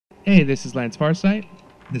Hey, this is Lance Farsight.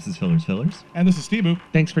 This is Fillers. And this is Stebu.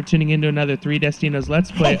 Thanks for tuning in to another 3 Destinos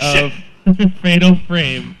Let's Play Oh, of Fatal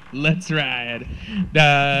Frame. Let's ride.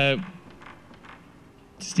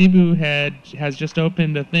 Stebu has just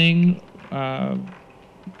opened a thing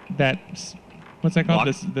that... What's that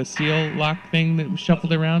called? The seal lock thing that was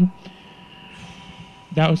shuffled around.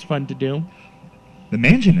 That was fun to do. The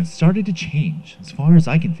mansion has started to change. As far as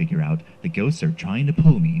I can figure out, the ghosts are trying to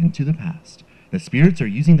pull me into the past. The spirits are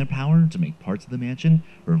using their power to make parts of the mansion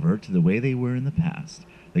revert to the way they were in the past.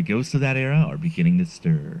 The ghosts of that era are beginning to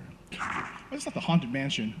stir. That's not the haunted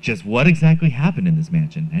mansion. Just what exactly happened in this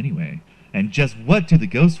mansion, anyway? And just what do the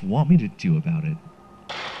ghosts want me to do about it?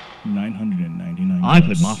 999 I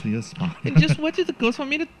put Mafuyu spot. And just what do the ghosts want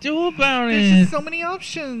me to do about it? There's just so many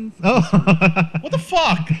options. Oh. What the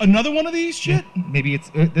fuck? Another one of these shit? Maybe it's...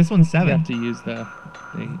 this one's 7. You have to use the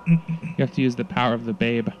thing. You have to use the power of the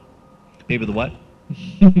babe. Babe of the what?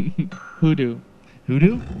 Hoodoo.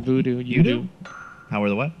 Hoodoo? Voodoo. You do. Power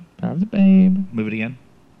of the what? Power of the babe. Move it again.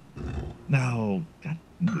 No. God.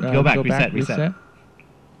 Go back. Reset.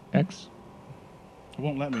 X. It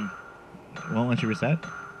won't let me. It won't let you reset?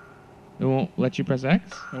 It won't let you press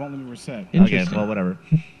X? It won't let me reset. Okay, Interesting. well, whatever.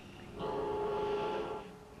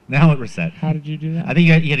 Now it reset. How did you do that? I think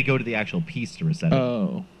you had to go to the actual piece to reset it.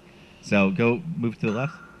 Oh. So move to the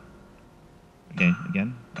left. Okay,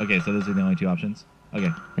 again. Okay, so those are the only 2 options. Okay.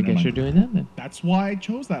 I guess you're doing that then. That's why I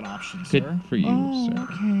chose that option, Good sir. for you, sir.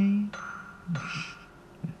 Okay.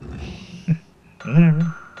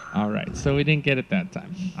 Whatever. All right, so we didn't get it that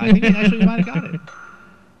time. I think actually you might have got it.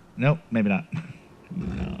 Nope, maybe not.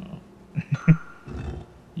 No.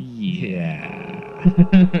 Yeah.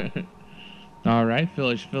 All right,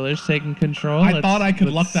 Fillers taking control. I thought I could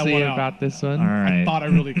luck that see one out. about this one. All right. I thought I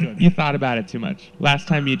really could. You thought about it too much. Last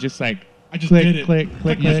time you just like I just click, did it. click,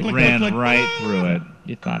 click, Click, click. click, Ran click. right through it.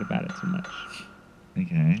 You thought about it too much.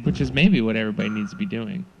 Okay. Which is maybe what everybody needs to be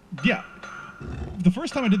doing. Yeah. The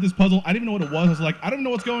first time I did this puzzle, I didn't even know what it was. I was like, I don't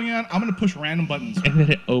know what's going on. I'm going to push random buttons. And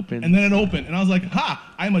then it opens. And then it opened. And I was like,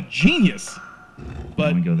 ha, I'm a genius.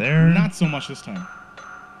 But we go there. not so much this time.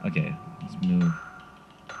 Okay, let's move.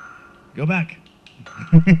 Go back.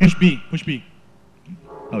 Push B. Push B.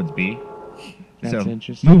 Oh, it's B? That's so,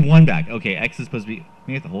 interesting. Move 1 back. Okay, X is supposed to be...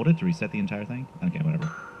 You have to hold it to reset the entire thing? Okay,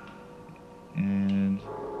 whatever. And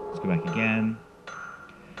let's go back again.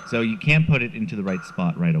 So you can't put it into the right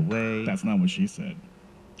spot right away. That's not what she said.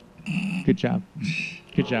 Good job.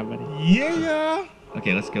 Good job, buddy. Yeah.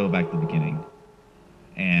 Okay, let's go back to the beginning.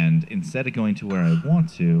 And instead of going to where I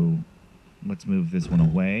want to, let's move this one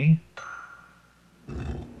away.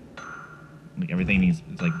 Like everything needs...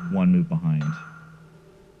 It's like 1 move behind.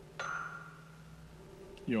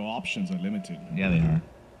 Your options are limited. Yeah, they are.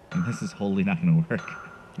 And this is wholly not going to work.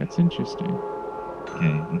 That's interesting.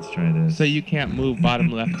 Okay, let's try this. So you can't move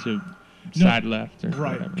bottom left to side left or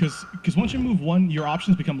Right, whatever. because once you move 1, your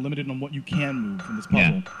options become limited on what you can move in this puzzle.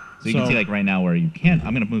 Yeah. So you can see like right now where you can't.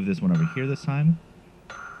 I'm going to move this one over here this time.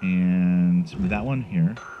 And move that one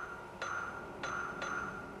here.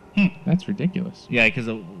 That's ridiculous. Yeah, because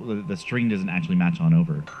the string doesn't actually match on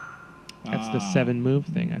over. That's the 7 move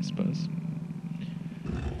thing, I suppose.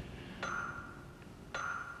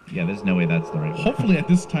 Yeah, there's no way that's the right one. Hopefully at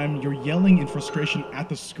this time you're yelling in frustration at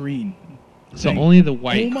the screen. So saying, only the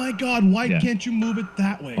white. Oh my God! Why Yeah. can't you move it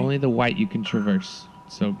that way? Only the white you can traverse.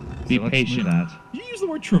 So be So let's patient. move that. You use the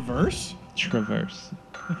word traverse. Traverse.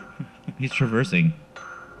 He's traversing.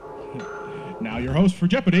 Now your host for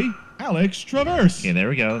Jeopardy, Alex Traverse. Okay, there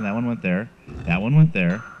we go. That one went there. That one went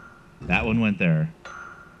there. That one went there.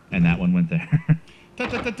 And that one went there.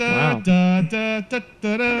 Wow.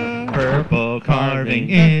 Purple carving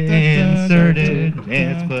inserted.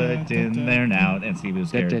 It's put in there now. And Steve was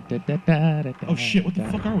scared. Oh shit! What the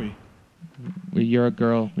fuck are we? Well, you're a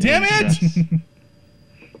girl. Damn it!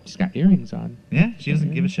 She's got earrings on. Yeah, she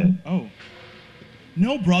doesn't give a shit. Oh.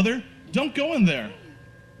 No, brother. Don't go in there.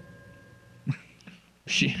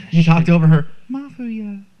 He talked over her.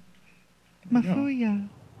 Mafuyu. Mafuyu.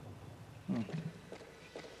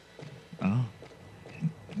 Oh.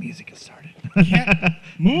 The music has started. Can't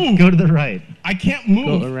move. Go to the right. I can't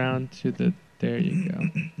move. Go around to the... There you go.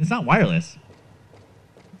 It's not wireless.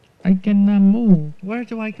 I cannot move. Where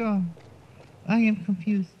do I go? I am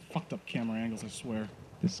confused. Fucked up camera angles, I swear.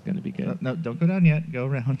 This is going to be good. No, don't go down yet. Go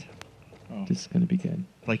around. Oh. This is going to be good.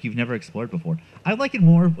 Like you've never explored before. I like it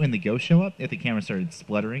more when the ghosts show up, if the camera started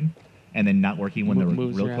spluttering and then not working when they're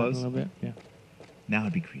Moves real around close. a little bit. Yeah. Now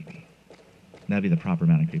it'd be creepy. That'd be the proper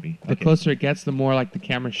amount of creepy. The closer it gets, the more like the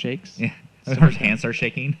camera shakes. Yeah. So Her like hands are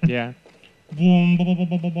shaking. Yeah.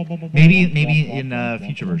 Maybe in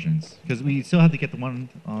future versions, because we still have to get the one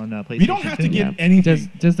on PlayStation. We don't have to 2. get anything.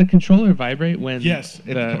 Does the controller vibrate when Yes.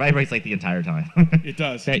 It vibrates like the entire time. It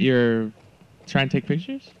does. that you're trying to take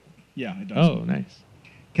pictures? Yeah, it does. Oh, nice.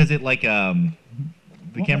 Because it like the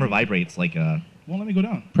camera vibrates like a. Won't let me go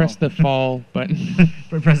down. Press the fall button.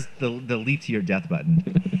 Press the leap to your death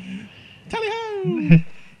button. Tally ho!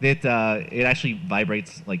 It actually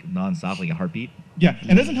vibrates like nonstop, like a heartbeat. Yeah,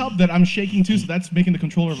 and it doesn't help that I'm shaking too, so that's making the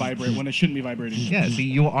controller vibrate when it shouldn't be vibrating. Yeah, see,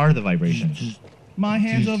 you are the vibration. My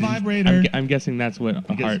hand's a vibrator. I'm guessing that's what a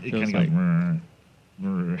Because heart it feels kind like.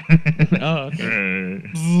 of goes. Oh,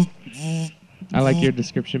 okay. I like your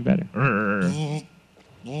description better.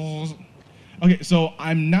 Okay, so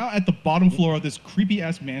I'm now at the bottom floor of this creepy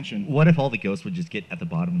ass mansion. What if all the ghosts would just get at the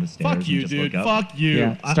bottom of the stairs Fuck you, and just dude. look up? Fuck you.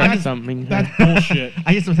 Yeah, start something. That's bullshit.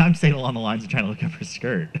 I just sometimes say along the lines of trying to look up her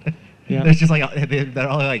skirt. Yeah. There's just like they're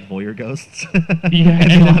all like voyeur ghosts. Yeah,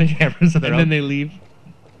 and they all have cameras of their and then own. they leave.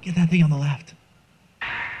 Get that thing on the left.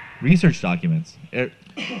 Research documents. You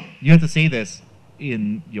have to say this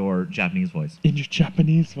in your Japanese voice. In your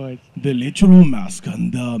Japanese voice. The literal mask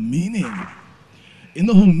and the meaning. In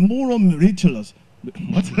the Himuro rituals. What?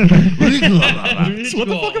 What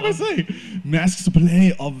the fuck am I saying? Masks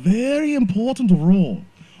play a very important role.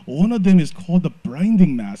 One of them is called the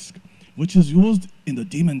blinding mask, which is used in the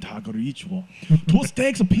demon tag ritual. Two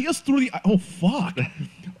stakes pierce through the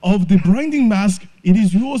of the blinding mask. It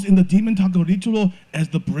is used in the demon tag ritual as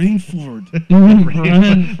the brain food.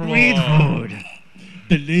 Brain food.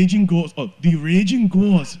 The raging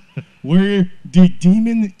goes where the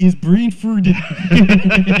demon is brain food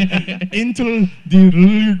until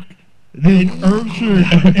the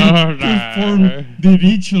perform the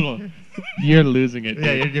ritual. You're losing it.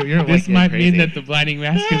 Yeah, dude. you're This like might crazy. mean that the blinding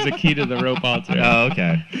mask is the key to the rope altar. Oh,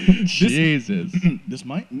 okay. Jesus. This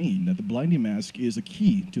might mean that the blinding mask is a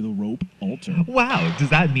key to the rope altar. Wow. Does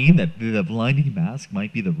that mean that the blinding mask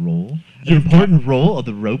might be the role? The important role of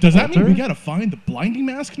the rope Does that altar? mean we gotta find the blinding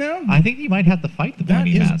mask now? I think you might have to fight the That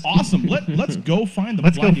blinding is mask. awesome. Let's go find the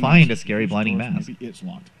Let's go blinding find mask. a scary blinding Maybe mask. it's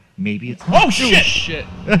locked. Maybe it's Oh shit!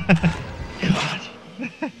 God.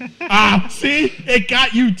 See? It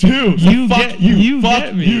got you too. So You fuck get you. You Fuck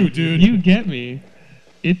get me. you, dude. You get me.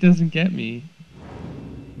 It doesn't get me.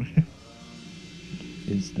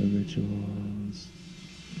 Is the rituals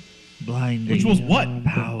blinding Rituals what? beyond the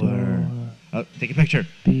power. door, Oh, take a picture.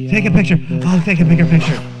 beyond Take a picture. the Oh, take a bigger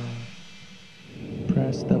picture. door,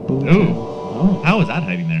 press the button. Ooh. Oh. How is that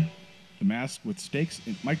hiding there? The mask with stakes.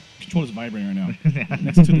 My controller's vibrating right now.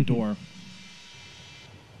 Next to the door.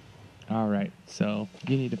 All right, so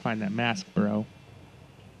you need to find that mask, bro.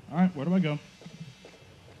 All right, where do I go?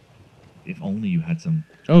 If only you had some.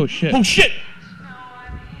 Oh shit! Oh shit!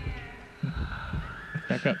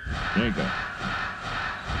 Back up. There you go.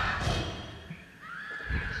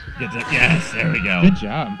 Yes, there we go. Good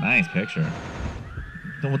job. Nice picture.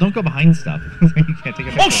 Don't go behind stuff. You can't take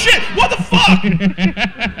a picture. Oh shit! What the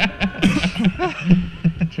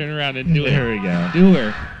fuck? Turn around and do it. There we go. Do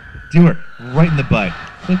her. Do her right in the butt.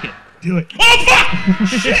 Click it. Do it. Oh fuck!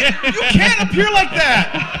 Shit! You can't appear like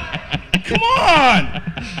that! Come on!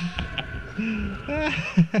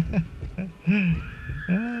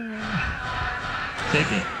 Take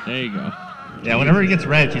it. There you go. Yeah, whenever it gets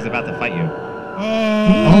red, she's about to fight you.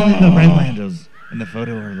 Oh. Only the red landos in the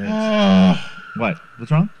photo are lit. What?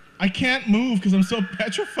 What's wrong? I can't move because I'm so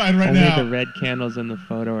petrified right Only now. the red candles in the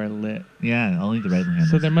photo are lit. Yeah, only the red landos.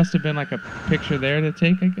 So there must have been like a picture there to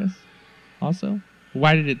take, I guess. Also,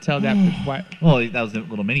 why did it tell that? Why? Well, that was the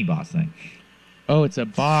little mini boss thing. Oh, it's a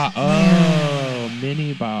boss. Oh,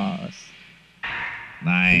 mini boss.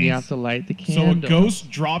 Nice. And you have to light the So a candle. ghost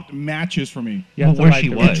dropped matches for me. You have Well, to where light she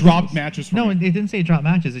the was. It dropped matches for No, me. it didn't say drop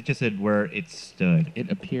matches. It just said where it stood. It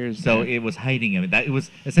appears. So there. it was hiding him. It was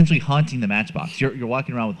essentially haunting the matchbox. You're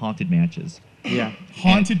walking around with haunted matches. Yeah.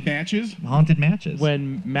 Haunted matches? Haunted matches.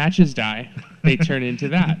 When matches die, they turn into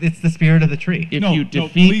that. It's the spirit of the tree. If No, you no,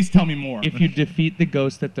 defeat, please tell me more. if you defeat the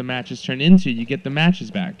ghost that the matches turn into, you get the matches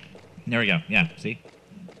back. There we go. Yeah, see?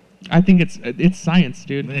 I think it's science,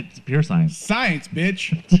 dude. It's pure science. Science,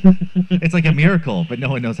 bitch. It's like a miracle, but no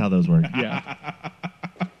one knows how those work. Yeah.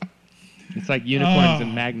 It's like unicorns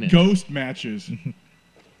and magnets. Ghost matches.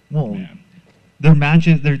 Well, Man. they're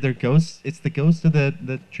matches. They're ghosts. It's the ghost of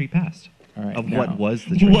the tree past. All right. Of now, what was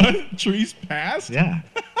the tree. What? Trees past? Yeah.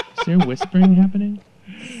 Is there whispering happening?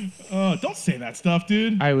 Don't say that stuff,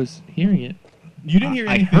 dude. I was hearing it. You didn't hear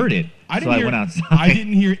I anything. heard it, I so didn't I hear, went outside. I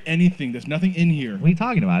didn't hear anything. There's nothing in here. What are you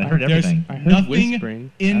talking about? I heard There's everything. I heard nothing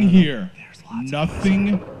whispering. in I don't know. here. There's lots of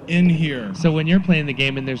Nothing in here. So when you're playing the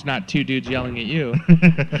game and there's not 2 dudes yelling at you,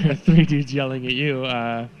 or 3 dudes yelling at you,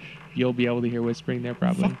 you'll be able to hear whispering there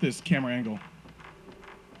probably. Fuck this camera angle.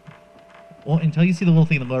 Well, until you see the little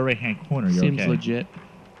thing in the lower right-hand corner, you're Seems okay. legit.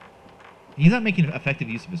 He's not making effective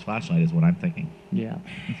use of his flashlight, is what I'm thinking. Yeah.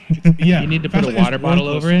 Yeah. You need to put a flashlight is water bottle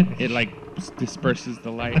worthless. over it. It like disperses the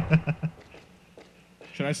light.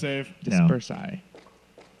 Should I save? No. Dispersi.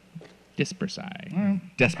 Dispersi. All right.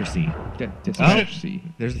 Desperancy. Dispersi.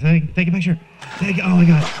 There's the thing. Take a picture. Oh my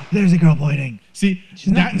god. There's a girl pointing. See,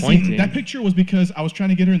 She's not pointing. that picture was because I was trying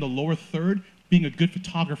to get her in the lower third, being a good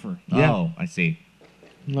photographer. Yeah. Oh, I see.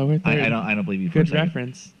 Lower third. I don't believe you for a Good second.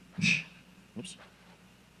 reference. Oops.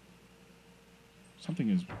 Something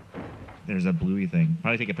is. There's a bluey thing.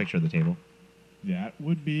 Probably take a picture of the table. That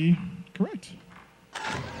would be correct.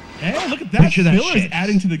 Hey, look at that. Picture that Filler is shit.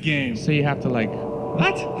 adding to the game. So you have to like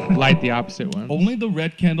What? light the opposite one. Only the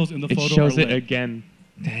red candles in the It photo shows are it lit. again.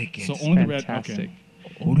 Take it. So only the red. Fantastic.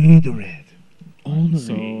 Okay. Only the red. Only.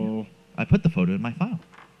 So I put the photo in my file.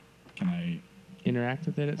 can I Interact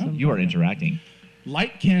with it at some You are point? interacting.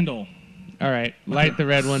 light candle? All right. Light the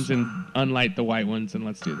red ones and unlight the white ones, and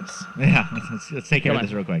let's do this. Yeah, let's take care Come of on.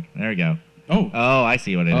 this real quick. There we go. Oh. Oh, I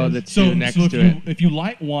see what it is. Oh, the So, two next so to it. if you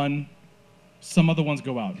light one, some other ones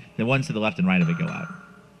go out. The ones to the left and right of it go out.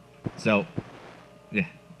 So, yeah,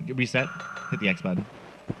 reset. Hit the X button.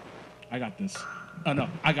 I got this. Oh no,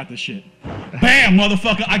 I got this shit. Bam,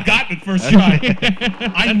 motherfucker! I got it first try.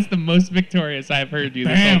 That's the most victorious I've heard you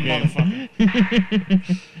this whole Bam, game.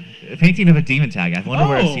 motherfucker! A painting of a demon tag. I wonder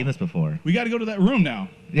where I've Oh. seen this before. We got to go to that room now.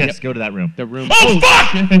 Yes, Yep. go to that room. The room. Oh,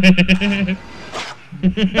 fuck! shit.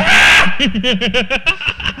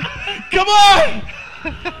 Come on!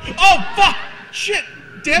 Oh fuck! Shit!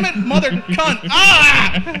 Damn it, mother cunt!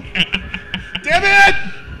 Ah! Damn it!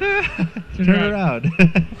 Turn around.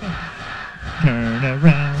 Turn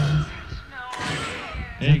around.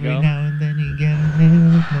 There you Every go. now and then you get a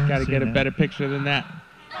little closer Got to get a now. better picture than that.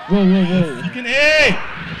 Whoa, whoa, Fucking A!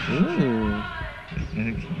 whoa. Ooh.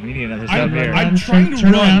 We need another I'm- sub here. I'm trying to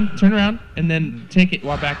turn run. turn around, and then take it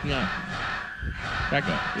while backing up. Back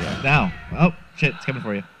up. Yeah. Now. Oh, shit, it's coming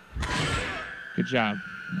for you. Good job.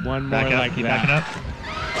 One more Back up. like Keep that. backing up.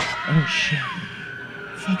 Oh shit.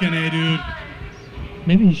 Fucking A, dude.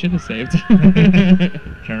 Maybe he should have saved.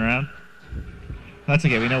 Turn around. That's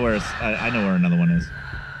okay. We know where. I know where another one is.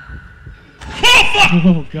 Oh fuck!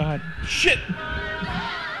 Oh god. Shit!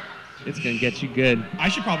 It's gonna get you good. I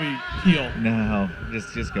should probably heal. No,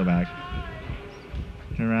 just go back.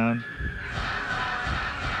 Turn around.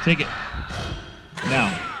 Take it.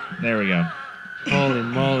 Now. There we go. Holy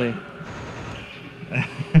moly.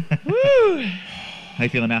 Woo! How you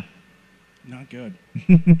feeling now? Not good.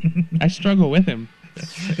 I struggle with him.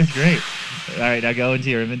 It's great. All right, now go into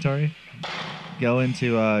your inventory. Go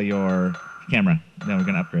into your camera. Then we're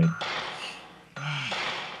gonna upgrade.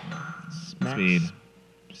 Max. Speed.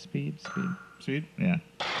 Speed. Sweet. Yeah.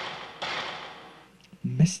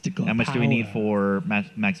 Mystical. How much do we need power. for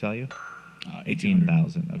max value?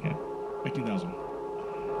 18,000. Okay. 18,000.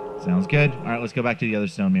 Sounds good. All right, let's go back to the other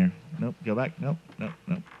stone mirror. Nope. Go back. Nope.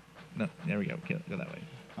 No. There we go. Go that way.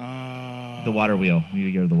 The water wheel. We need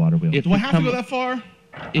to go to the water wheel. If Do I you have to come- go that far?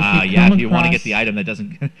 If you Yeah, come if you want to get across- the item that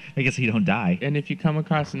doesn't, I guess you don't die. And if you come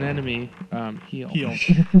across an enemy, heal. Heal.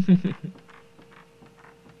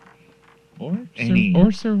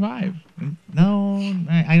 or survive. No,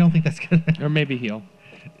 I don't think that's good. Or maybe heal.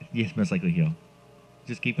 Yes, most likely heal.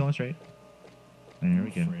 Just keep going straight. There we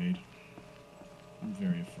go. Afraid. I'm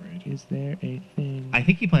very afraid. Is there a thing? I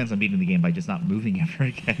think he plans on beating the game by just not moving ever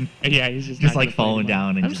again. Yeah, he's just Just not like gonna play falling anymore.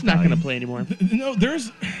 down and I'm just just not gonna dying. play anymore. No,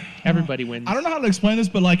 there's. Everybody wins. I don't know how to explain this,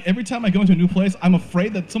 but like every time I go into a new place, I'm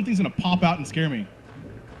afraid that something's gonna pop out and scare me.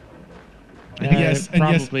 And yes, it and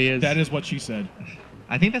yes, probably is. that is what she said.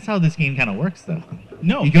 I think that's how this game kind of works, though.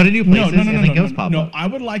 No, You go to new places and then ghosts pop no, up. I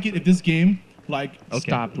would like it if this game, like, Okay.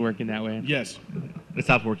 Stopped working that way. yes, It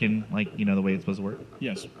stopped working like the way it's supposed to work.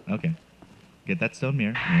 yes. Okay. Get that stone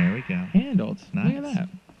mirror. There we go. Handled. Look at Nice. that.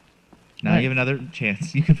 Now Right. you have another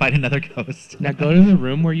chance. You can find another ghost. Now go to the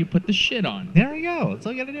room where you put the shit on. There we go. That's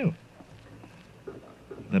all you gotta do.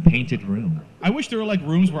 The painted room. I wish there were like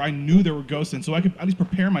rooms where I knew there were ghosts in, so I could at least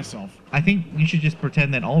prepare myself. I think you should just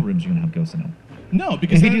pretend that all rooms are gonna have ghosts in them. No,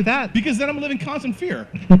 because If you then, do that- because then I'm living constant fear.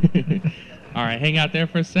 All right, hang out there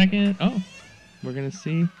for a second. Oh, we're gonna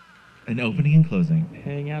see. An opening and closing.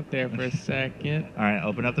 Hang out there for a second. All right,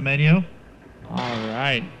 open up the menu. All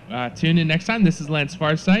right. Tune in next time. This is Lance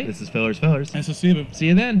Farsight. This is Fillers. And so see you. See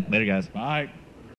you then. Later, guys. Bye.